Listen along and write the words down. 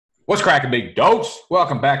What's cracking, big dogs?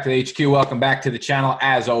 Welcome back to the HQ. Welcome back to the channel.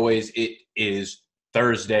 As always, it is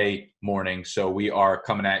Thursday morning, so we are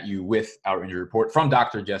coming at you with our injury report from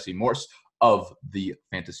Dr. Jesse Morse of the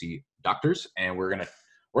Fantasy Doctors, and we're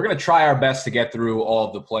gonna try our best to get through all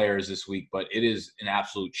of the players this week. But it is an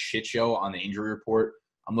absolute shit show on the injury report.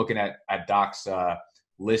 I'm looking at Doc's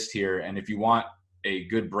list here, and if you want a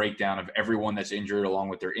good breakdown of everyone that's injured, along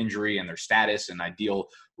with their injury and their status and ideal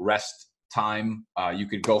rest time, you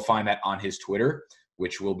could go find that on his Twitter,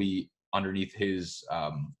 which will be underneath his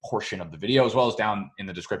portion of the video, as well as down in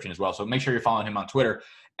the description as well. So make sure you're following him on Twitter,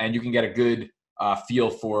 and you can get a good feel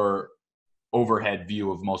for overhead view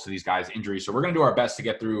of most of these guys' injuries. So we're going to do our best to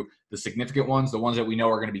get through the significant ones, the ones that we know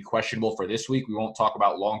are going to be questionable for this week. We won't talk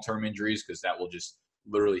about long-term injuries because that will just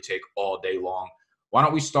literally take all day long. Why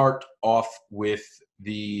don't we start off with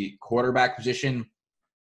the quarterback position?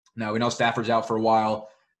 Now, we know Stafford's out for a while.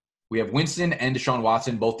 We have Winston and Deshaun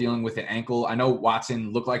Watson both dealing with an ankle. I know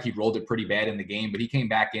Watson looked like he rolled it pretty bad in the game, but he came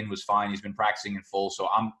back in, was fine. He's been practicing in full. So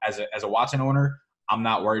I'm as a Watson owner, I'm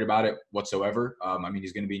not worried about it whatsoever.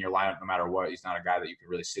 He's going to be in your lineup no matter what. He's not a guy that you can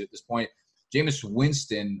really sit at this point. Jameis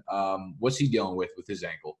Winston, what's he dealing with his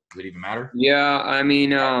ankle? Does it even matter?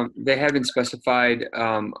 Yeah, they haven't specified.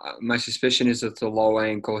 My suspicion is it's a low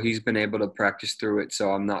ankle. He's been able to practice through it,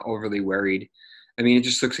 so I'm not overly worried. It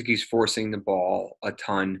just looks like he's forcing the ball a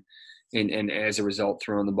ton. And as a result,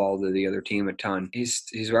 throwing the ball to the other team a ton. His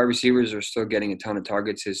wide receivers are still getting a ton of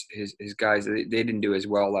targets. His guys, they didn't do as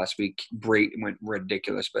well last week. Brait went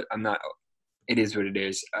ridiculous, but I'm not. It is what it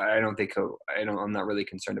is. I'm not really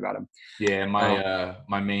concerned about him. Yeah,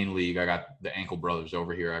 my main league, I got the ankle brothers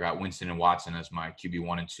over here. I got Winston and Watson as my QB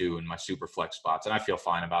 1 and 2 in my super flex spots, and I feel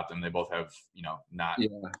fine about them. They both have, not.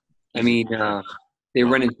 Yeah, they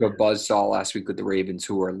ran into a buzzsaw last week with the Ravens,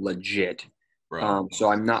 who are legit. So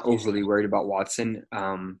I'm not overly worried about Watson.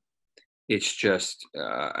 It's just,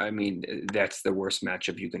 that's the worst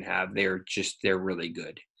matchup you can have. They're really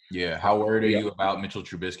good. Yeah. How worried are you about Mitchell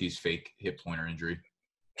Trubisky's fake hip pointer injury?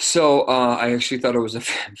 So I actually thought it was a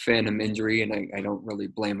phantom injury, and I don't really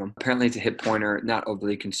blame him. Apparently it's a hip pointer, not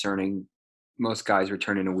overly concerning. Most guys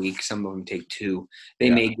return in a week. Some of them take 2. They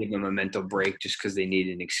may give them a mental break just because they need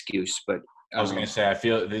an excuse, but I was going to say, I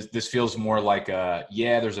feel this feels more like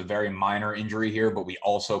there's a very minor injury here, but we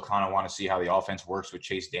also kind of want to see how the offense works with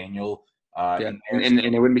Chase Daniel. And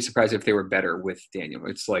I wouldn't be surprised if they were better with Daniel.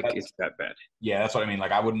 It's that bad. Yeah, that's what I mean.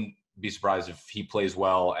 Like, I wouldn't be surprised if he plays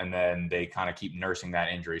well and then they kind of keep nursing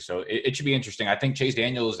that injury. So it should be interesting. I think Chase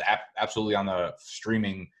Daniel is absolutely on the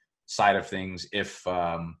streaming side of things if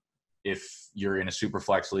you're in a super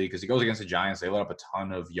flex league, because he goes against the Giants. They let up a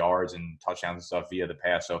ton of yards and touchdowns and stuff via the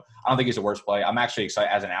pass. So I don't think he's the worst play. I'm actually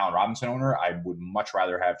excited. As an Allen Robinson owner, I would much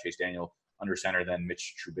rather have Chase Daniel under center than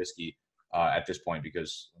Mitch Trubisky at this point,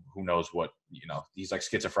 because who knows what, he's like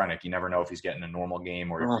schizophrenic. You never know if he's getting a normal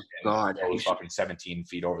game or if he's fucking 17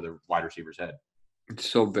 feet over the wide receiver's head. It's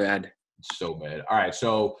so bad. It's so bad. All right.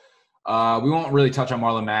 So we won't really touch on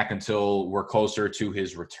Marlon Mack until we're closer to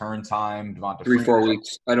his return time. 3-4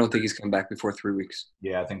 weeks. I don't think he's coming back before 3 weeks.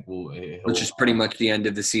 Yeah, I think which is pretty much the end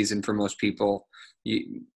of the season for most people.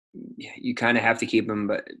 You kind of have to keep him,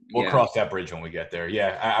 but we'll cross that bridge when we get there.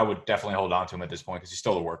 Yeah, I would definitely hold on to him at this point because he's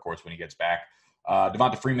still the workhorse when he gets back.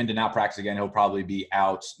 Devonta Freeman did not practice again. He'll probably be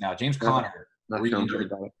out. Now, James Conner. I'm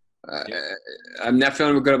not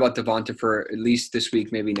feeling good about Devonta for at least this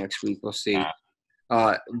week, maybe next week. We'll see.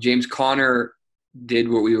 James Conner did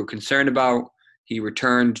what we were concerned about. He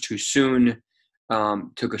returned too soon,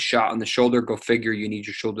 took a shot on the shoulder. Go figure, you need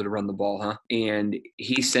your shoulder to run the ball, huh? And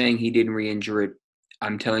he's saying he didn't re-injure it.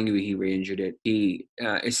 I'm telling you he re-injured it. He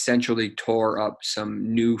essentially tore up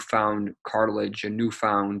some newfound cartilage, a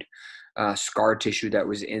newfound scar tissue that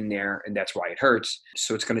was in there, and that's why it hurts.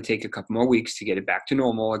 So it's going to take a couple more weeks to get it back to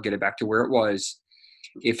normal or get it back to where it was.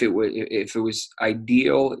 If it was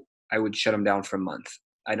ideal, I would shut him down for a month.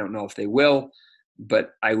 I don't know if they will,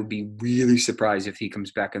 but I would be really surprised if he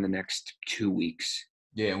comes back in the next 2 weeks.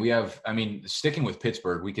 Yeah, we have, sticking with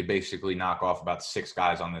Pittsburgh, we could basically knock off about 6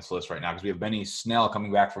 guys on this list right now because we have Benny Snell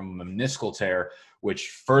coming back from a meniscal tear, which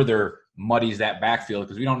further muddies that backfield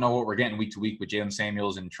because we don't know what we're getting week to week with Jalen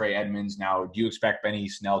Samuels and Trey Edmonds. Now, do you expect Benny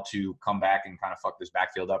Snell to come back and kind of fuck this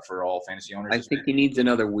backfield up for all fantasy owners? I think he needs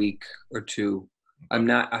another week or 2. I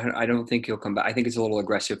don't think he'll come back. I think it's a little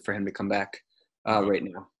aggressive for him to come back right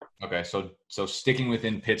now. Okay, so sticking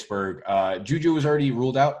within Pittsburgh, Juju was already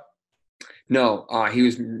ruled out? No, he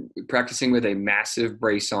was practicing with a massive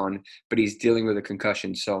brace on, but he's dealing with a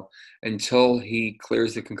concussion. So until he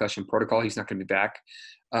clears the concussion protocol, he's not going to be back.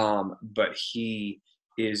 But he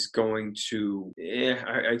is going to,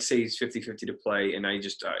 I'd say he's 50-50 to play, and I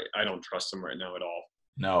don't trust him right now at all.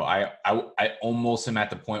 No, I almost am at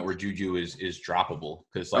the point where Juju is droppable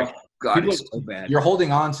because like God, it's so bad. You're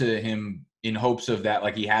holding on to him in hopes of that,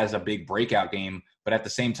 like he has a big breakout game, but at the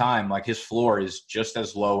same time, like his floor is just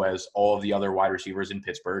as low as all of the other wide receivers in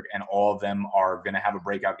Pittsburgh, and all of them are going to have a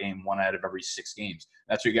breakout game 1 out of every 6 games.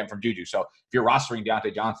 That's what you're getting from Juju. So if you're rostering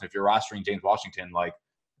Diontae Johnson, if you're rostering James Washington, like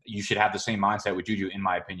you should have the same mindset with Juju, in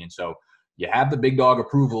my opinion. So you have the big dog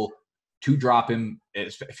approval to drop him.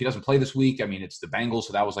 If he doesn't play this week, I mean, it's the Bengals,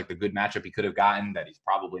 so that was like the good matchup he could have gotten that he's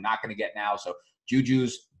probably not going to get now. So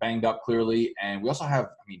Juju's banged up clearly. And we also have,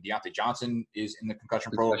 Diontae Johnson is in the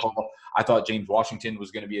concussion protocol. I thought James Washington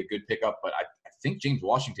was going to be a good pickup, but I think James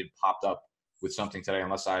Washington popped up with something today,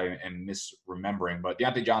 unless I am misremembering. But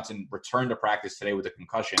Diontae Johnson returned to practice today with a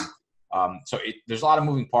concussion. So there's a lot of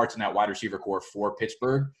moving parts in that wide receiver core for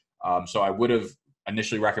Pittsburgh. So I would have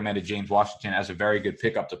initially recommended James Washington as a very good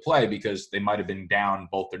pickup to play because they might have been down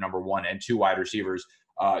both their number 1 and 2 wide receivers.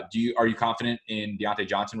 Are you confident in Diontae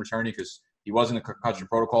Johnson returning? Because he was in the concussion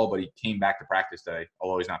protocol, but he came back to practice today,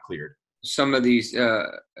 although he's not cleared. Some of these,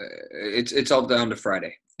 it's all down to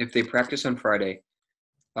Friday. If they practice on Friday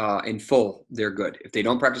in full, they're good. If they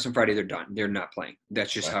don't practice on Friday, they're done. They're not playing.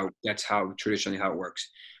 That's just how traditionally how it works.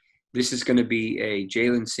 This is going to be a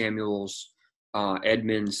Jalen Samuels,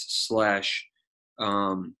 Edmonds /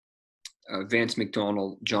 Vance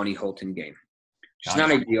McDonald, Johnny Holton game. It's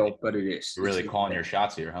not ideal, but it is. You're really calling your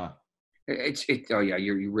shots here, huh? Oh yeah,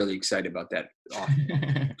 you're really excited about that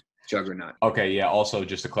juggernaut. Okay, yeah. Also,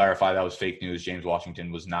 just to clarify, that was fake news. James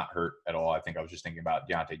Washington was not hurt at all. I think I was just thinking about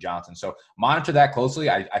Diontae Johnson. So monitor that closely.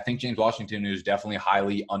 I think James Washington, who's definitely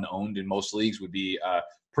highly unowned in most leagues, would be a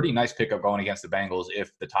pretty nice pickup going against the Bengals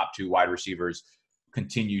if the top 2 wide receivers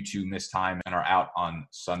continue to miss time and are out on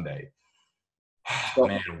Sunday. So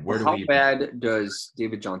man, how bad does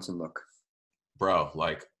David Johnson look? Bro,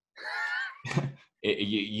 like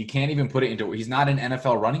you can't even put it into – he's not an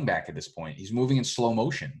NFL running back at this point. He's moving in slow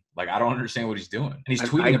motion. Like, I don't understand what he's doing. And he's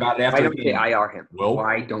tweeting about it after – Why don't they IR him?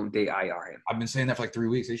 Why don't they IR him? I've been saying that for like 3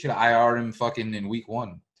 weeks. They should have IR'd him fucking in week 1,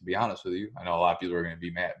 to be honest with you. I know a lot of people are going to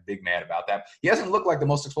be mad about that. He hasn't looked like the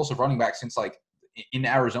most explosive running back since like in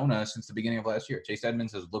Arizona since the beginning of last year. Chase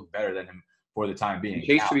Edmonds has looked better than him for the time being.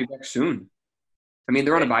 Chase should be back soon. I mean,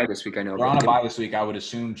 they're on a bye this week, I know. They're on a bye this week. I would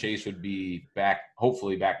assume Chase would be back,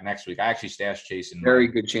 hopefully back next week. I actually stashed Chase in very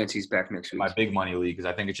good chance he's back next week. My big money league, because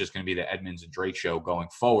I think it's just going to be the Edmonds and Drake show going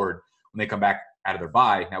forward when they come back out of their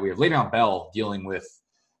bye. Now we have Le'Veon Bell dealing with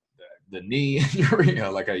the knee injury.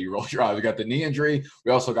 Like how you roll your eyes. We got the knee injury.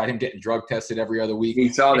 We also got him getting drug tested every other week.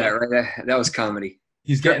 You saw that, right? That was comedy.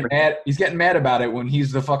 He's getting mad. He's getting mad about it when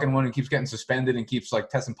he's the fucking one who keeps getting suspended and keeps like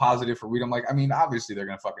testing positive for weed. I'm like, obviously they're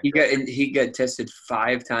gonna fucking. He got tested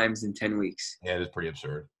 5 times in 10 weeks. Yeah, it is pretty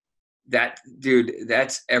absurd.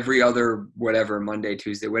 That's every other whatever Monday,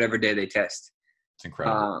 Tuesday, whatever day they test. It's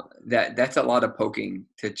incredible. That's a lot of poking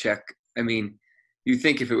to check. I mean, you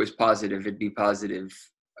think if it was positive, it'd be positive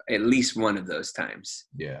at least one of those times.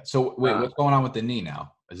 Yeah. So wait, what's going on with the knee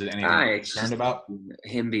now? Is it anything you're concerned about?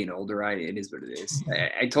 Him being older, it is what it is.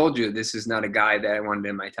 I told you this is not a guy that I wanted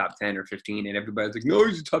in my top 10 or 15, and everybody's like, no,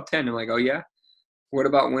 he's a top 10. I'm like, oh yeah. What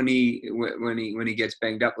about when he gets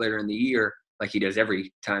banged up later in the year, like he does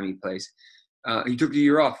every time he plays? He took the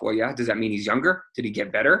year off. Well, yeah. Does that mean he's younger? Did he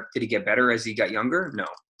get better? Did he get better as he got younger? No.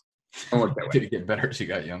 Don't work that way. Did he get better as he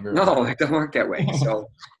got younger? No, it don't work that way. So,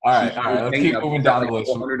 all right. Let's keep moving down the list.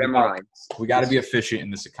 100 MRIs. We got to be efficient in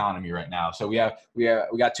this economy right now. So we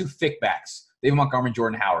got 2 thick backs: David Montgomery,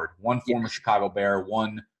 Jordan Howard. One former Chicago Bear,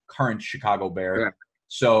 one current Chicago Bear. Yeah.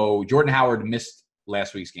 So Jordan Howard missed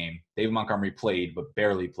last week's game. David Montgomery played, but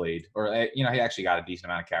barely played. Or he actually got a decent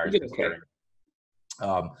amount of carries. Okay.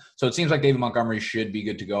 So it seems like David Montgomery should be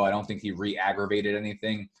good to go. I don't think he re-aggravated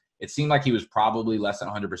anything. It seemed like he was probably less than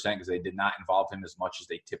 100% because they did not involve him as much as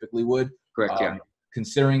they typically would. Correct, yeah.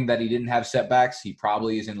 Considering that he didn't have setbacks, he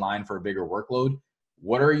probably is in line for a bigger workload.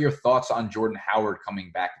 What are your thoughts on Jordan Howard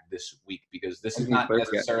coming back this week? Because this is not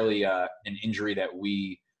necessarily an injury that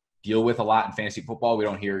we deal with a lot in fantasy football. We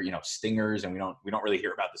don't hear, stingers, and we don't really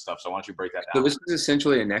hear about this stuff. So why don't you break that down? So this is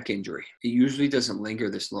essentially a neck injury. It usually doesn't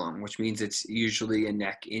linger this long, which means it's usually a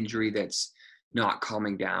neck injury that's not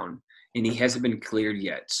calming down. And he hasn't been cleared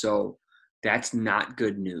yet. So that's not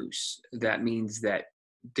good news. That means that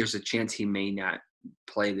there's a chance he may not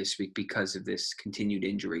play this week because of this continued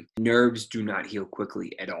injury. Nerves do not heal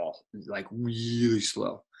quickly at all, like really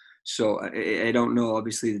slow. So I don't know,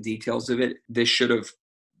 obviously, the details of it. This should have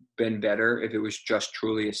been better if it was just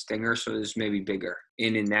truly a stinger. So this may be bigger.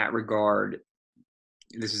 And in that regard,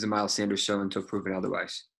 this is a Miles Sanders show until proven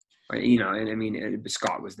otherwise. Right? You know, and I mean,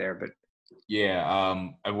 Scott was there, but Yeah,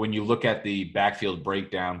 when you look at the backfield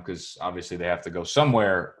breakdown, because obviously they have to go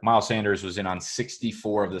somewhere, Miles Sanders was in on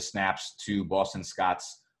 64 of the snaps to Boston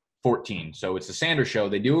Scott's 14. So it's the Sanders show.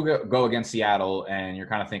 They do go against Seattle, and you're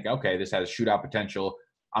kind of thinking, okay, this has shootout potential.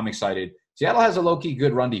 I'm excited. Seattle has a low-key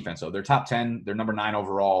good run defense, though. They're top 10. They're number 9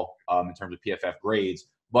 overall in terms of PFF grades.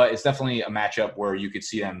 But it's definitely a matchup where you could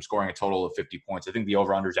see them scoring a total of 50 points. I think the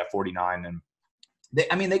over-under is at 49, and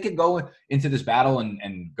they could go into this battle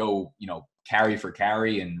and go, carry for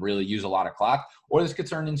carry and really use a lot of clock, or this could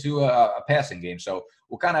turn into a passing game. So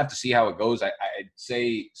we'll kind of have to see how it goes. I'd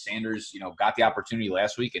say Sanders, got the opportunity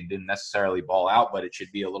last week and didn't necessarily ball out, but it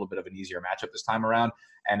should be a little bit of an easier matchup this time around.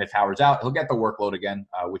 And if Howard's out, he'll get the workload again,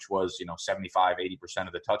 which was, 75, 80%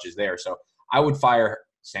 of the touches there. So I would fire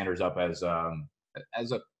Sanders up as a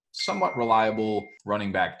somewhat reliable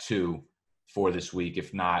running back 2 for this week,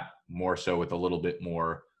 if not more so with a little bit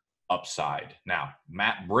more upside. Now,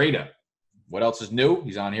 Matt Breida, what else is new?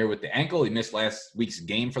 He's on here with the ankle. He missed last week's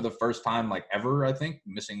game for the first time ever, I think,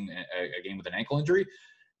 missing a game with an ankle injury.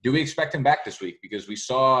 Do we expect him back this week? Because we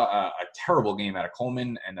saw a terrible game out of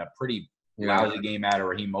Coleman and a pretty lousy game out of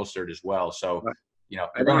Raheem Mostert as well. So,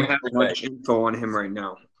 I don't have much info on him right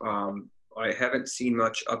now. I haven't seen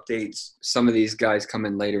much updates. Some of these guys come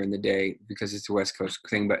in later in the day because it's a West Coast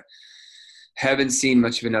thing, but haven't seen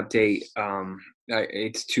much of an update.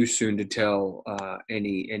 It's too soon to tell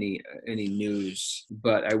any news,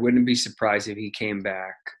 but I wouldn't be surprised if he came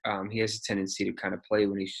back. He has a tendency to kind of play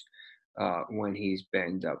when he's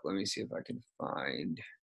banged up. Let me see if I can find.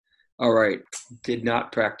 All right, did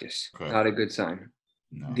not practice. Okay. Not a good sign.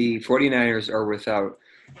 No. The 49ers are without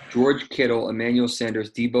George Kittle, Emmanuel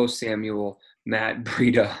Sanders, Deebo Samuel, Matt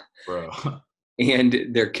Breida, and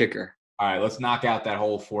their kicker. All right, let's knock out that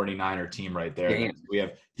whole 49er team right there. Damn. We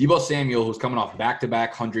have Deebo Samuel, who's coming off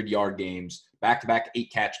back-to-back 100-yard games, back-to-back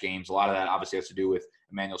 8-catch games. A lot of that obviously has to do with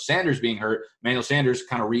Emmanuel Sanders being hurt. Emmanuel Sanders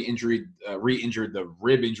kind of re-injured the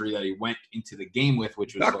rib injury that he went into the game with,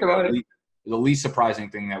 which was the least surprising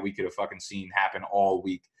thing that we could have fucking seen happen all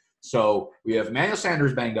week. So we have Emmanuel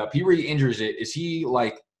Sanders banged up. He re-injures it. Is he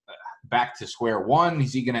back to square one?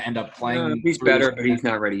 Is he going to end up playing? He's better, but he's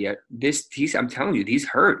not ready yet. I'm telling you, he's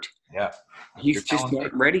hurt. Yeah. He's just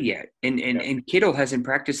not ready yet. And Kittle hasn't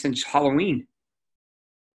practiced since Halloween.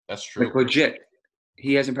 That's true. Legit.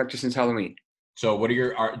 He hasn't practiced since Halloween. So what do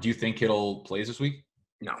you think Kittle plays this week?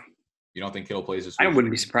 No. You don't think Kittle plays this week? I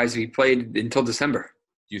wouldn't be surprised if he played until December.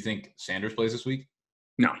 Do you think Sanders plays this week?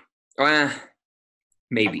 No.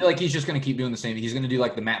 Maybe. I feel like he's just going to keep doing the same. He's going to do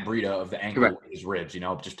like the Matt Breida of the ankle with his ribs,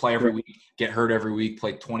 just play every week, get hurt every week,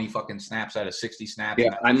 play 20 fucking snaps out of 60 snaps.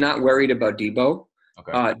 Yeah, I'm not worried about Deebo.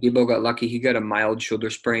 Okay. Deebo got lucky. He got a mild shoulder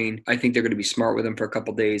sprain. I think they're going to be smart with him for a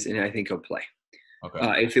couple days, and I think he'll play.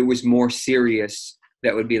 Okay. If it was more serious,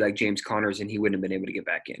 that would be like James Connors, and he wouldn't have been able to get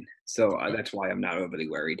back in. So that's why I'm not overly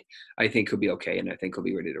worried. I think he'll be okay, and I think he'll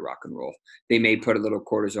be ready to rock and roll. They may put a little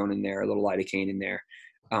cortisone in there, a little lidocaine in there,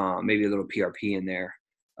 maybe a little PRP in there.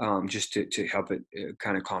 Just to help it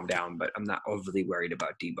kind of calm down, but I'm not overly worried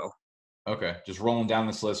about Deebo. Okay, just rolling down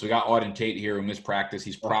this list. We got Auden Tate here who missed practice.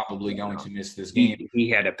 He's probably going to miss this game. He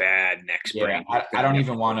had a bad neck sprain. Yeah, I don't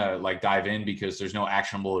even want to dive in because there's no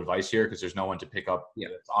actionable advice here because there's no one to pick up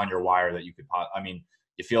on your wire that you could. I mean,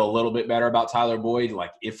 you feel a little bit better about Tyler Boyd,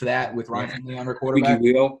 if that with Ryan Finley under quarterback. Think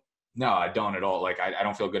you will? No, I don't at all. I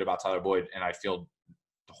don't feel good about Tyler Boyd, and I feel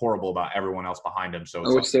horrible about everyone else behind him. So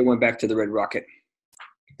I wish they went back to the Red Rocket.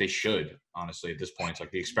 They should, honestly, at this point.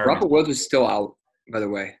 It's the experiment. Robert Woods is still out, by the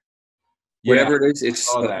way. Whatever it is, it's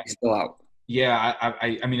still out. Yeah,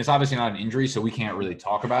 I mean, it's obviously not an injury, so we can't really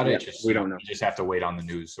talk about it. We don't know. You just have to wait on the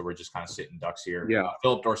news, so we're just kind of sitting ducks here. Yeah.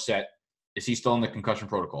 Philip Dorsett, is he still in the concussion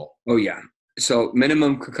protocol? Oh, yeah. So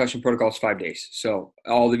minimum concussion protocol is 5 days. So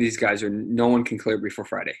all of these guys no one can clear before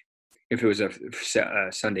Friday if it was a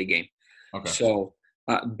Sunday game. Okay. So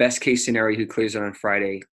best case scenario, he clears it on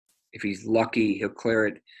Friday. If he's lucky, he'll clear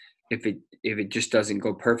it. If it just doesn't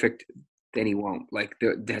go perfect, then he won't.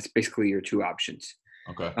 That's basically your two options.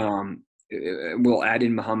 Okay. We'll add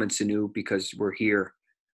in Mohamed Sanu because we're here.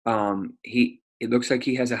 It looks like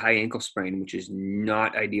he has a high ankle sprain, which is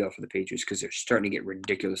not ideal for the Patriots because they're starting to get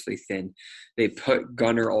ridiculously thin. They put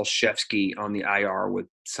Gunnar Olszewski on the IR with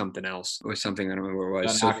something else, or something I don't remember what it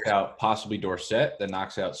was. That knocks out possibly Dorsett. That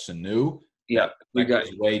knocks out Sanu. Yeah, we got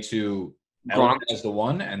way to Gronk as the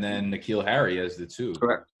one, and then N'Keal Harry as the two.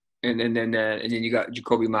 Correct. And then you got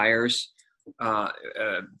Jacoby Myers,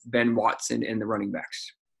 Ben Watson, and the running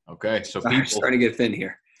backs. Okay, so people starting to get thin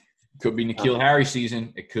here. Could be N'Keal Harry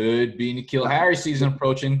season. It could be N'Keal Harry season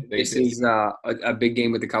approaching. This is a big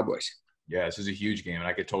game with the Cowboys. Yeah, this is a huge game, and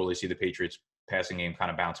I could totally see the Patriots passing game kind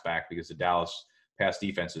of bounce back because the Dallas pass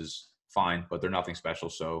defense is fine, but they're nothing special.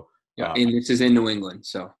 So yeah, and this is in New England,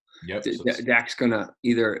 so yep. Dak's gonna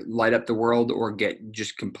either light up the world or get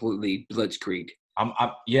just completely blitzkrieg.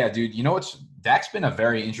 Yeah, dude. You know Dak's been a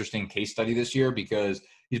very interesting case study this year because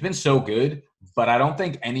he's been so good, but I don't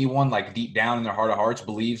think anyone like deep down in their heart of hearts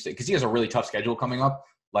believes it because he has a really tough schedule coming up.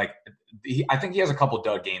 Like, I think he has a couple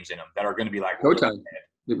dud games in him that are going to be like go time.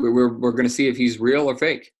 We're going to see if he's real or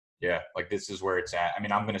fake. Yeah, like this is where it's at. I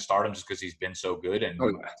mean, I'm going to start him just because he's been so good and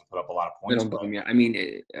have to put up a lot of points. I don't blame you. I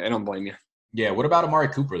mean, I don't blame you. Yeah, what about Amari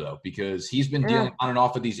Cooper, though? Because he's been dealing on and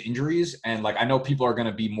off with these injuries. And, like, I know people are going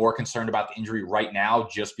to be more concerned about the injury right now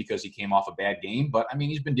just because he came off a bad game. But, I mean,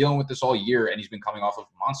 he's been dealing with this all year, and he's been coming off of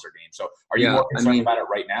a monster game. So are you more concerned about it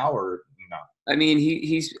right now or no? I mean,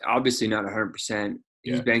 he's obviously not 100%.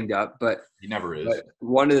 He's banged up. But he never is. But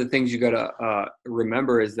one of the things you got to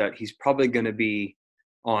remember is that he's probably going to be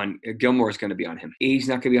on – Gilmore's going to be on him. He's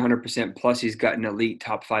not going to be 100%. Plus, he's got an elite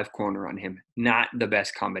top 5 corner on him. Not the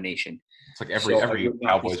best combination. It's like every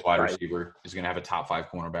Cowboys wide receiver is going to have a top 5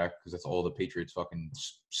 cornerback because that's all the Patriots fucking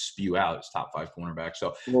spew out is top 5 cornerback.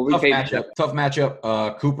 So tough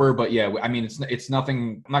matchup, Cooper. But yeah, I mean, it's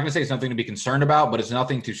nothing. I'm not going to say it's nothing to be concerned about, but it's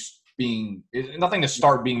nothing to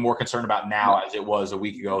start being more concerned about now as it was a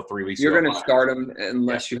week ago, 3 weeks ago. You're going to start him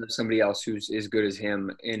unless you have somebody else who's as good as him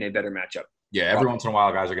in a better matchup. Yeah, every once in a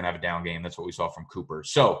while, guys are going to have a down game. That's what we saw from Cooper.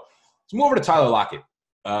 So let's move over to Tyler Lockett.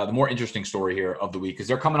 The more interesting story here of the week is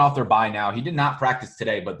they're coming off their bye now. He did not practice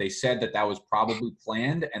today, but they said that was probably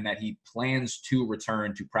planned and that he plans to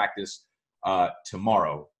return to practice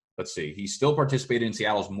tomorrow. Let's see. He still participated in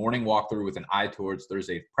Seattle's morning walkthrough with an eye towards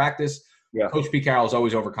Thursday's practice. Yeah. Coach Pete Carroll is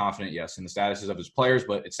always overconfident, yes, in the statuses of his players,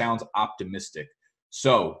 but it sounds optimistic.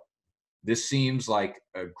 So this seems like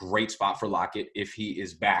a great spot for Lockett if he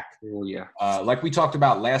is back. Oh, yeah. Like we talked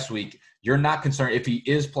about last week, you're not concerned if he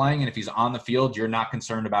is playing and if he's on the field, you're not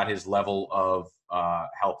concerned about his level of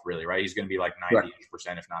health, really, right? He's going to be like 90%,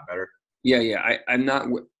 if not better. Yeah. I'm not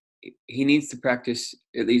 – he needs to practice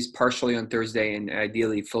at least partially on Thursday and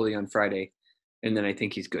ideally fully on Friday, and then I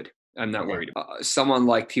think he's good. I'm not worried. Someone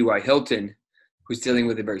like T.Y. Hilton, who's dealing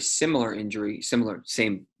with a very similar injury,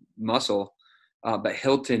 same muscle, but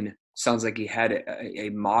Hilton – sounds like he had a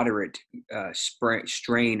moderate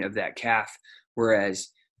strain of that calf, whereas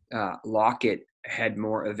Lockett had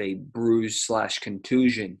more of a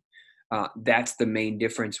bruise/contusion. That's the main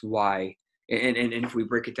difference why. And if we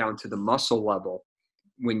break it down to the muscle level,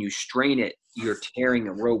 when you strain it, you're tearing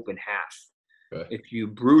a rope in half. Okay. If you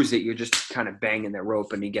bruise it, you're just kind of banging the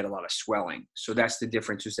rope and you get a lot of swelling. So that's the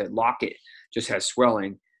difference, is that Lockett just has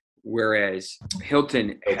swelling, whereas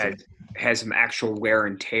Hilton has some actual wear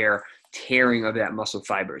and tearing of that muscle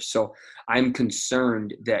fibers. So I'm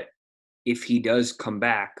concerned that if he does come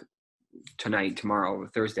back tonight, tomorrow, or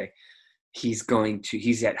Thursday, he's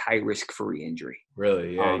at high risk for re-injury.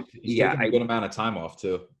 Really? Yeah. He's taking a good amount of time off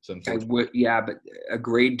too. But a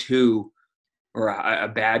grade 2 or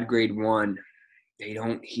a bad grade 1, they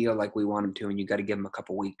don't heal like we want them to, and you got to give them a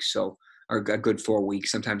couple weeks. So, or a good 4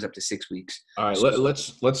 weeks, sometimes up to 6 weeks. All right,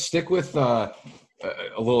 let's stick with a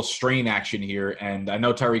little strain action here. And I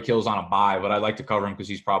know Tyreek Hill's on a bye, but I'd like to cover him because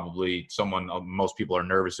he's probably someone most people are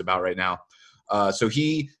nervous about right now. So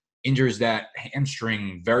he injures that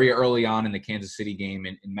hamstring very early on in the Kansas City game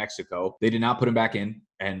in Mexico. They did not put him back in.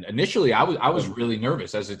 And initially I was really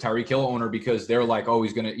nervous as a Tyreek Hill owner because they're like, oh,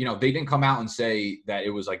 he's going to, they didn't come out and say that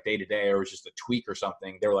it was like day to day or it was just a tweak or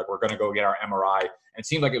something. They were like, we're going to go get our MRI. And it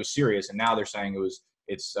seemed like it was serious. And now they're saying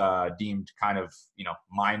it's deemed kind of,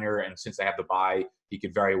 minor. And since they have the bye, he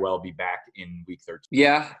could very well be back in week 13.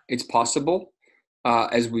 Yeah, it's possible.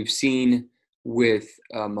 As we've seen with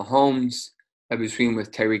Mahomes, as we've seen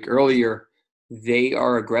with Tyreek earlier, they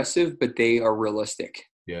are aggressive, but they are realistic.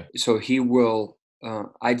 Yeah. So he will,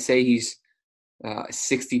 I'd say he's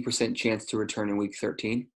 60% chance to return in week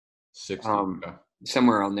 13. 60.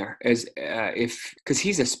 Somewhere around there. Because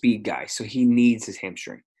he's a speed guy, so he needs his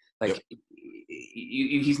hamstring.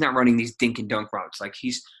 He's not running these dink and dunk routes. Like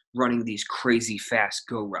he's running these crazy fast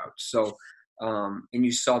go routes. So, and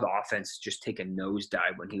you saw the offense just take a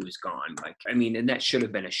nosedive when he was gone. And that should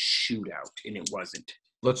have been a shootout, and it wasn't.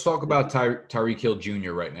 Let's talk about Tyreek Hill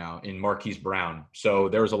Jr. right now in Marquise Brown. So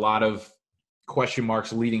there was a lot of question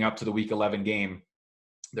marks leading up to the Week 11 game.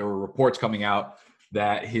 There were reports coming out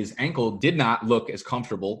that his ankle did not look as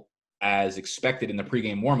comfortable as expected in the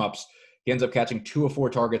pregame warmups. He ends up catching 2 of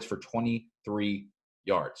 4 targets for 23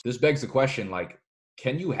 yards. This begs the question,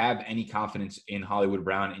 can you have any confidence in Hollywood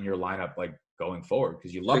Brown in your lineup, like going forward?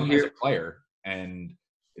 Because you love So him as a player, and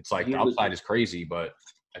it's like the upside is crazy, but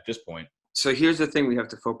at this point. So here's the thing we have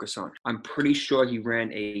to focus on. I'm pretty sure he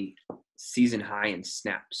ran a season high in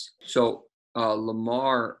snaps. So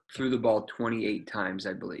Lamar threw the ball 28 times,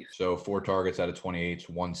 I believe. So 4 targets out of 28,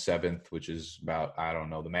 1/7, which is about, I don't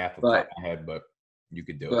know the math off the top of my head, but you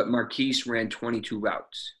could do it. But Marquise ran 22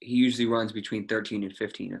 routes. He usually runs between 13 and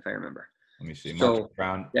 15, if I remember. Let me see. So Marquise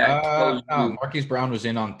Brown. Marquise Brown was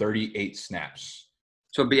in on 38 snaps.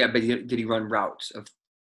 So, but did he run routes?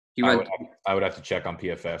 I would have to check on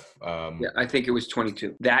PFF. I think it was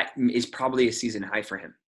 22. That is probably a season high for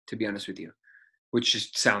him, to be honest with you, which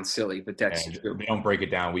just sounds silly, but that's true. They don't break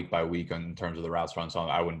it down week by week in terms of the routes run, so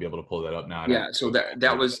I wouldn't be able to pull that up now. Yeah, so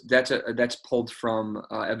that's pulled from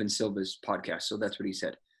Evan Silva's podcast, so that's what he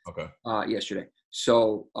said. Okay. Yesterday.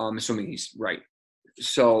 So I'm assuming he's right.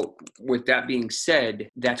 So with that being said,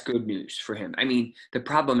 that's good news for him. I mean, the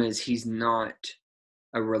problem is he's not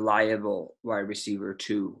a reliable wide receiver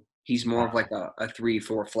 2. He's more of like a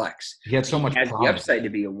 3-4 flex. He had so much has the upside to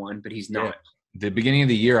be a 1, but he's not. Yeah. The beginning of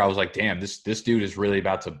the year, I was like, damn, this dude is really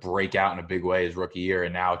about to break out in a big way his rookie year.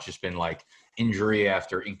 And now it's just been like injury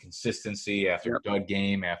after inconsistency, after dud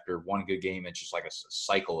game, after one good game. It's just like a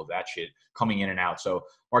cycle of that shit coming in and out. So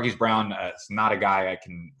Marquise Brown, it's not a guy I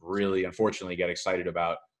can really, unfortunately, get excited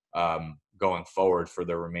about going forward for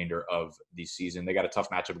the remainder of the season. They got a tough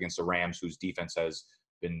matchup against the Rams, whose defense has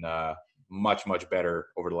been much, much better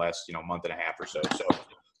over the last, month and a half or so. So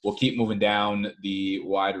we'll keep moving down the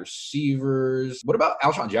wide receivers. What about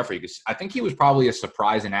Alshon Jeffrey? Because I think he was probably a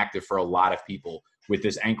surprise inactive for a lot of people with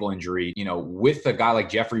this ankle injury. With a guy like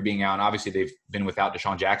Jeffrey being out, and obviously they've been without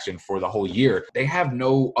Deshaun Jackson for the whole year, they have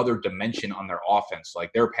no other dimension on their offense.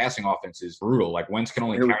 Like, their passing offense is brutal. Like, Wentz can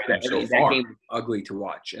only carry them so far. That game was ugly to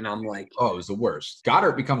watch, and I'm like, oh, it was the worst.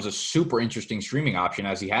 Goddard becomes a super interesting streaming option,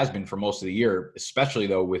 as he has been for most of the year, especially,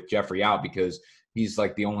 though, with Jeffrey out, because he's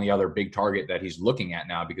like the only other big target that he's looking at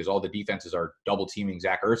now, because all the defenses are double teaming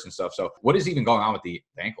Zach Ertz and stuff. So what is even going on with the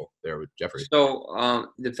ankle there with Jeffrey? So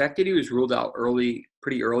the fact that he was ruled out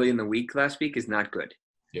pretty early in the week last week is not good.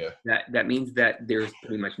 Yeah. That means that there's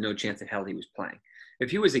pretty much no chance in hell he was playing.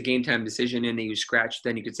 If he was a game time decision and he was scratched,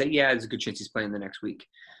 then you could say, yeah, there's a good chance he's playing the next week.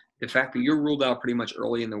 The fact that you're ruled out pretty much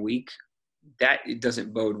early in the week, that it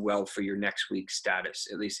doesn't bode well for your next week's status,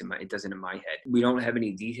 at least it doesn't in my head. We don't have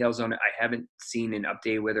any details on it. I haven't seen an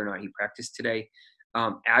update whether or not he practiced today.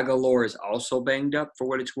 Aguilar is also banged up for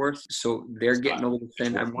what it's worth, so they're getting a little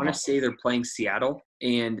thin. I want to say they're playing Seattle,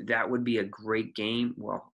 and that would be a great game.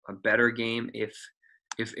 Well, a better game if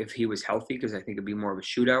he was healthy, because I think it'd be more of a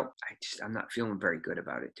shootout. I'm not feeling very good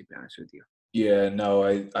about it, to be honest with you. Yeah, no,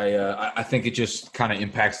 I think it just kind of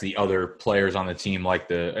impacts the other players on the team, like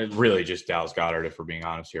really just Dallas Goedert, if we're being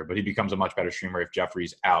honest here. But he becomes a much better streamer if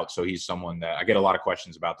Jeffrey's out. So he's someone that I get a lot of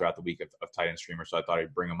questions about throughout the week of tight end streamers. So I thought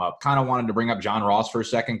I'd bring him up. Kind of wanted to bring up John Ross for a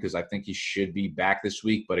second, because I think he should be back this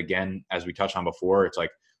week. But again, as we touched on before, it's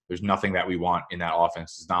like there's nothing that we want in that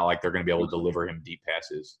offense. It's not like they're going to be able to deliver him deep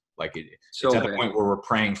passes. Like it's at the point where we're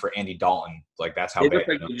praying for Andy Dalton. Like, that's how bad.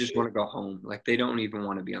 They just want to go home. Like, they don't even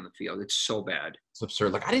want to be on the field. It's so bad. It's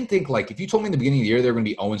absurd. Like, I didn't think, like, if you told me in the beginning of the year they were going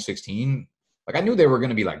to be 0-16, like, I knew they were going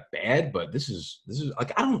to be like bad, but this is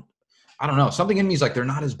like, I don't know. Something in me is like, they're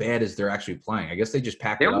not as bad as they're actually playing. I guess they just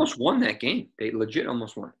packed it up. They almost won that game. They legit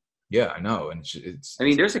almost won. Yeah, I know. And it's I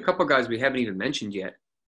mean, there's a couple guys we haven't even mentioned yet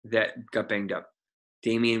that got banged up.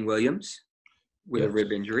 Damian Williams with a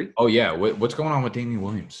rib injury. Oh, yeah. What's going on with Damian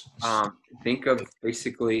Williams? Think of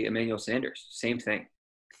basically Emmanuel Sanders. Same thing.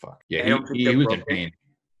 Fuck. Yeah, he was in pain.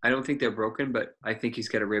 I don't think they're broken, but I think he's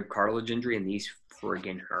got a rib cartilage injury, and he's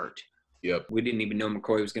friggin' hurt. Yep. We didn't even know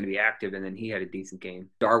McCoy was going to be active, and then he had a decent game.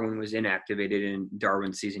 Darwin was inactivated, and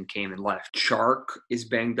Darwin's season came and left. Chark is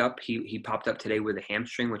banged up. He popped up today with a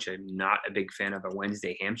hamstring, which I'm not a big fan of, a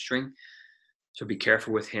Wednesday hamstring. So be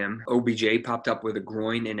careful with him. OBJ popped up with a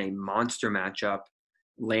groin in a monster matchup.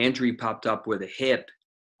 Landry popped up with a hip.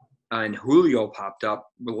 And Julio popped up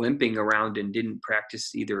limping around and didn't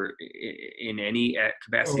practice either in any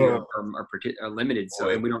capacity or limited. So,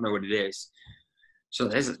 and we don't know what it is. So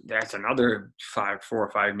that's another 4 or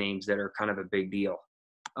 5 names that are kind of a big deal.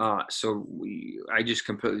 So I just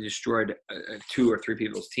completely destroyed 2 or 3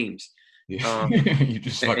 people's teams. You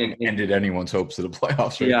just fucking ended anyone's hopes of the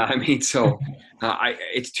playoffs. Right? Yeah, I mean, so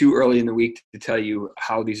it's too early in the week to tell you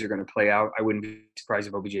how these are going to play out. I wouldn't be surprised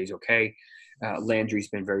if OBJ is okay. Landry's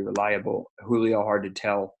been very reliable. Julio, hard to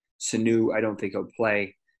tell. Sanu, I don't think he'll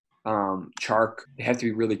play. Chark, they have to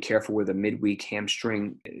be really careful with a midweek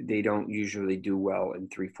hamstring. They don't usually do well in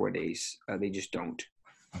 3-4 days. They just don't.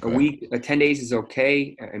 A week, 10 days is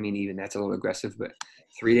okay. I mean, even that's a little aggressive, but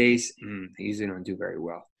 3 days, he's going to do very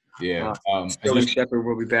well. Yeah. Sterling Shepard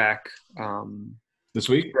will be back. This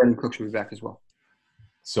week? Brandon Cooks will be back as well.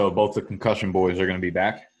 So both the concussion boys are going to be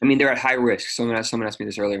back? I mean, they're at high risk. Someone asked me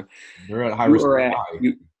this earlier. They're at high risk.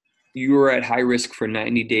 You were at high risk for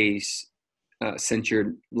 90 days since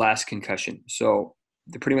your last concussion. So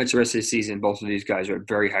pretty much the rest of the season, both of these guys are at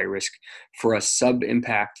very high risk for a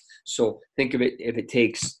sub-impact. So think of it, if it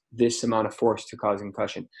takes this amount of force to cause a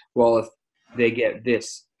concussion. Well, if they get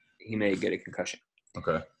this, he may get a concussion.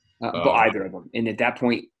 Okay. But either of them. And at that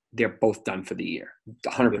point, they're both done for the year,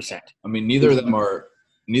 100%. I mean, neither of them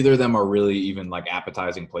are really even like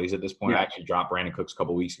appetizing plays at this point. Yeah. I actually dropped Brandon Cooks a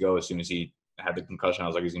couple weeks ago. As soon as he had the concussion, I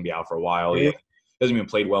was like, he's going to be out for a while. He hasn't even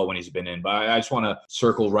played well when he's been in. But I just want to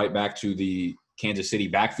circle right back to the Kansas City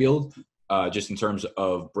backfield, just in terms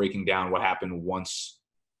of breaking down what happened once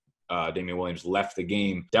Damian Williams left the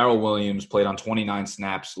game. Darrell Williams played on 29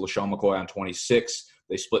 snaps, LaShawn McCoy on 26.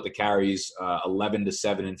 They split the carries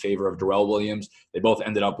 11-7 in favor of Darrell Williams. They both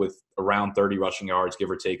ended up with around 30 rushing yards,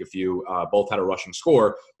 give or take a few. Both had a rushing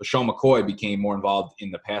score. LaShawn McCoy became more involved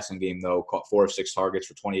in the passing game, though, caught 4 of 6 targets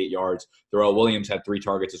for 28 yards. Darrell Williams had 3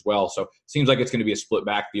 targets as well. So it seems like it's going to be a split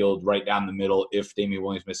backfield right down the middle. If Damian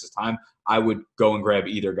Williams misses time, I would go and grab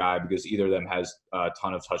either guy because either of them has a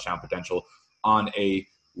ton of touchdown potential on a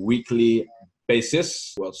weekly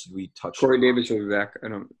basis. Who else did we touch? Corey Davis will be back. I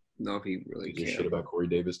don't know if he really gives a can. shit about Corey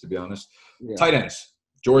Davis, to be honest. Yeah. Tight ends.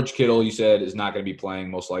 George Kittle, you said, is not going to be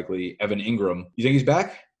playing, most likely. Evan Ingram. You think he's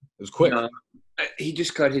back? It was quick. He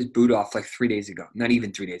just cut his boot off like 3 days ago. Not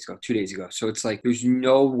even 3 days ago, 2 days ago. So it's like there's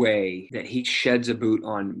no way that he sheds a boot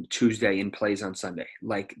on Tuesday and plays on Sunday.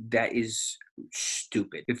 Like, that is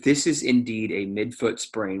stupid. If this is indeed a midfoot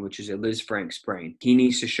sprain, which is a Liz Frank sprain, he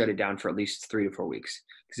needs to shut it down for at least 3 to 4 weeks.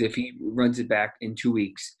 Because if he runs it back in 2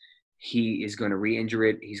 weeks, he is going to re-injure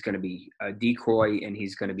it. He's going to be a decoy, and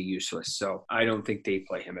he's going to be useless. So I don't think they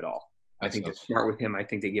play him at all. I think they're smart with him. I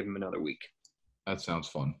think they give him another week. That sounds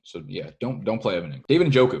fun. So yeah, don't play Evan Ingram. David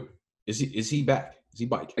Njoku, is he back? Is he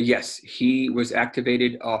back? Yes, he was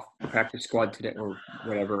activated off the practice squad today or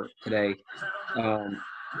whatever today.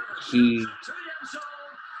 He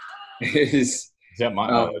is. Is that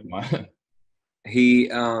my? He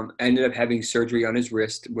ended up having surgery on his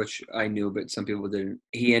wrist, which I knew, but some people didn't.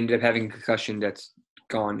 He ended up having a concussion that's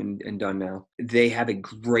gone and done now. They have a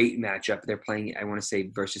great matchup. They're playing, I want to say,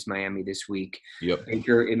 versus Miami this week. Yep.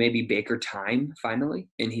 Baker, it may be Baker time finally,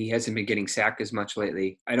 and he hasn't been getting sacked as much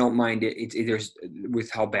lately. I don't mind it. There's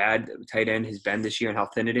with how bad tight end has been this year and how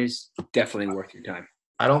thin it is, definitely worth your time.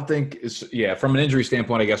 I don't think it's from an injury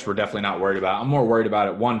standpoint, I guess we're definitely not worried about it. I'm more worried about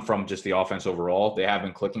it, one, from just the offense overall. They have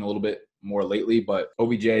been clicking a little bit more lately, but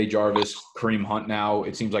OBJ, Jarvis, Kareem Hunt now,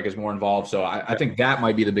 it seems like is more involved. So I think that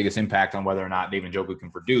might be the biggest impact on whether or not David Njoku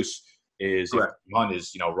can produce is if Hunt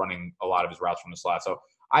is, running a lot of his routes from the slot. So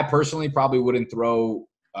I personally probably wouldn't throw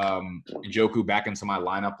Njoku back into my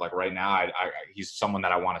lineup like right now. He's someone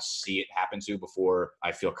that I want to see it happen to before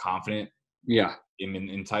I feel confident. Yeah.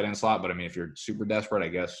 In tight end slot. But I mean, if you're super desperate, I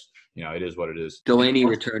guess, it is what it is. Delaney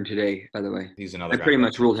returned today, by the way. He's another guy. I pretty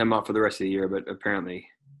much ruled him out for the rest of the year, but apparently.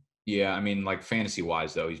 Yeah, I mean, like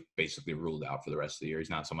fantasy-wise, though, he's basically ruled out for the rest of the year.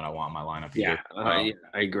 He's not someone I want in my lineup either. Yeah,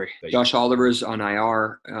 I agree. Josh Oliver's on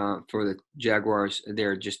IR for the Jaguars.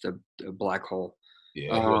 They're just a black hole.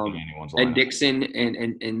 Yeah, he wasn't in anyone's lineup. Ed Dixon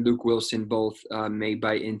and Luke Wilson both may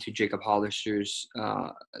bite into Jacob Hollister's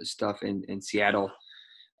stuff in Seattle.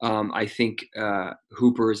 I think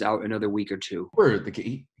Hooper is out another week or two.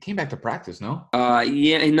 He came back to practice, no? No,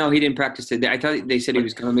 he didn't practice today. I thought they said he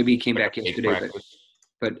was going. Maybe he came back yesterday,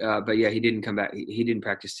 but yeah, he didn't come back. He didn't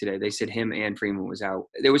practice today. They said him and Freeman was out.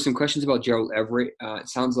 There were some questions about Gerald Everett. It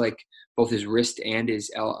sounds like both his wrist and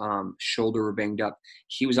his shoulder were banged up.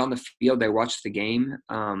 He was on the field. They watched the game.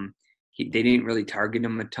 They didn't really target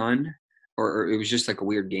him a ton, or it was just like a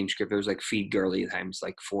weird game script. It was like feed Gurley times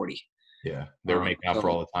like 40. Yeah, they were making up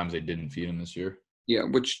for all the times they didn't feed him this year. Yeah,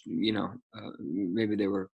 which, maybe they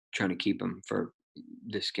were trying to keep him for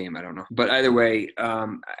this game. I don't know. But either way,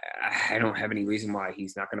 I don't have any reason why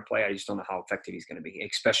he's not going to play. I just don't know how effective he's going to be,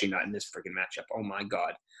 especially not in this freaking matchup. Oh, my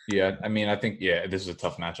God. Yeah, I mean, I think, this is a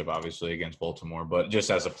tough matchup, obviously, against Baltimore. But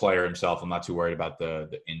just as a player himself, I'm not too worried about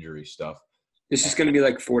the injury stuff. This is going to be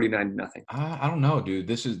like 49-0. I don't know, dude.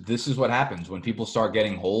 This is what happens when people start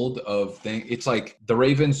getting hold of things. It's like the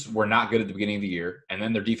Ravens were not good at the beginning of the year, and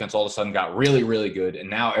then their defense all of a sudden got really, really good, and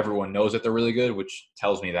now everyone knows that they're really good, which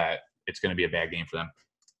tells me that it's going to be a bad game for them.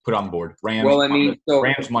 Put it on the board. Rams. Well, I mean,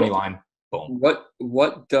 Rams money line. Boom.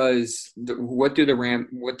 What does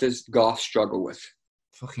Goff struggle with?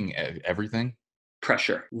 Fucking everything.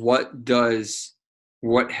 Pressure. What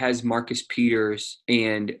has Marcus Peters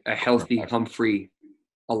and a healthy Humphrey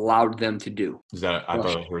allowed them to do? Is that I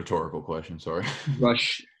thought it was a rhetorical question, sorry.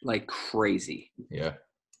 Rush like crazy. Yeah.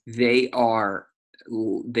 They are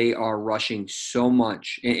rushing so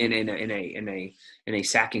much in a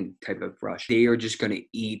sacking type of rush. They are just going to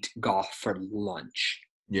eat Goff for lunch.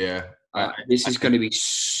 Yeah. This is going to be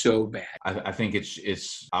so bad. I think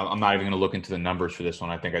it's. I'm not even going to look into the numbers for this one.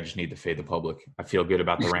 I think I just need to fade the public. I feel good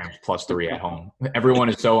about the Rams +3 at home. Everyone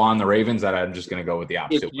is so on the Ravens that I'm just going to go with the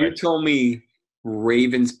opposite. If you told me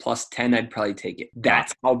Ravens +10, I'd probably take it.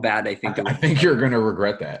 That's how bad I think. I think you're going to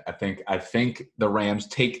regret that. I think the Rams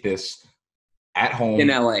take this at home in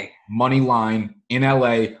LA. Money line in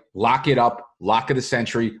LA. Lock it up. Lock of the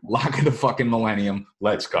century, lock of the fucking millennium.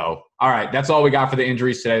 Let's go. All right, that's all we got for the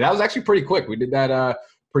injuries today. That was actually pretty quick. We did that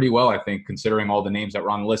pretty well, I think, considering all the names that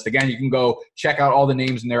were on the list. Again, you can go check out all the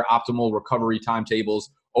names and their optimal recovery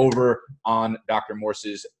timetables over on Dr.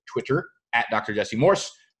 Morse's Twitter, at Dr. Jesse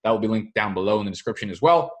Morse. That will be linked down below in the description as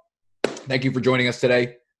well. Thank you for joining us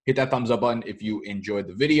today. Hit that thumbs up button if you enjoyed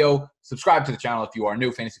the video. Subscribe to the channel if you are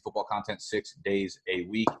new. Fantasy football content 6 days a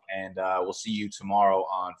week. And we'll see you tomorrow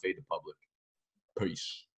on Fade the Public.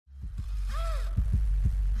 Peace.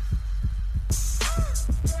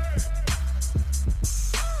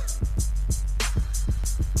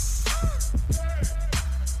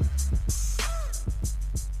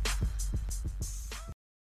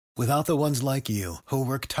 Without the ones like you, who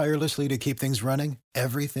work tirelessly to keep things running,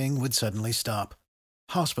 everything would suddenly stop.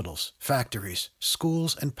 Hospitals, factories,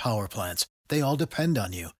 schools, and power plants, they all depend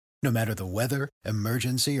on you. No matter the weather,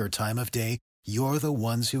 emergency, or time of day, you're the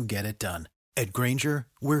ones who get it done. At Grainger,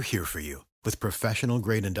 we're here for you with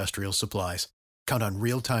professional-grade industrial supplies. Count on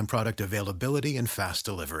real-time product availability and fast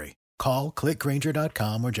delivery. Call, click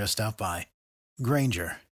Grainger.com, or just stop by.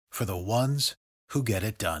 Grainger, for the ones who get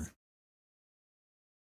it done.